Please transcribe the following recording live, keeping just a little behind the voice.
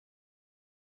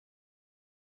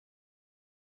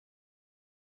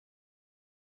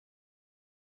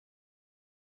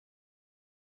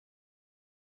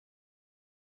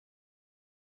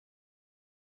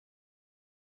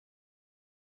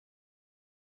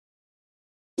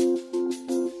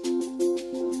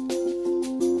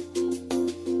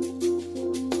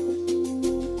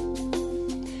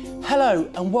Hello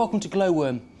and welcome to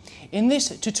Glowworm. In this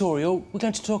tutorial we're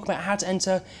going to talk about how to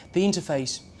enter the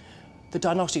interface, the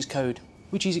diagnostics code,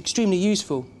 which is extremely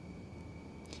useful.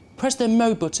 Press the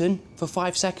mode button for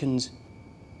 5 seconds.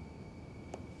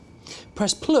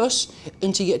 Press plus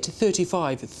until you get to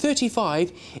 35.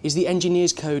 35 is the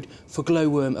engineer's code for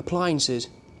Glowworm appliances.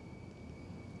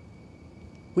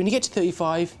 When you get to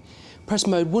 35, press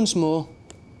mode once more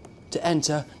to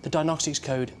enter the diagnostics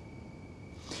code.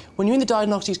 When you're in the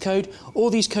diagnostics code, all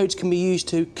these codes can be used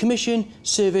to commission,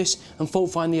 service and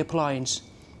fault find the appliance.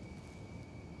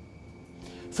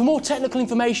 For more technical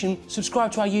information,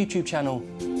 subscribe to our YouTube channel.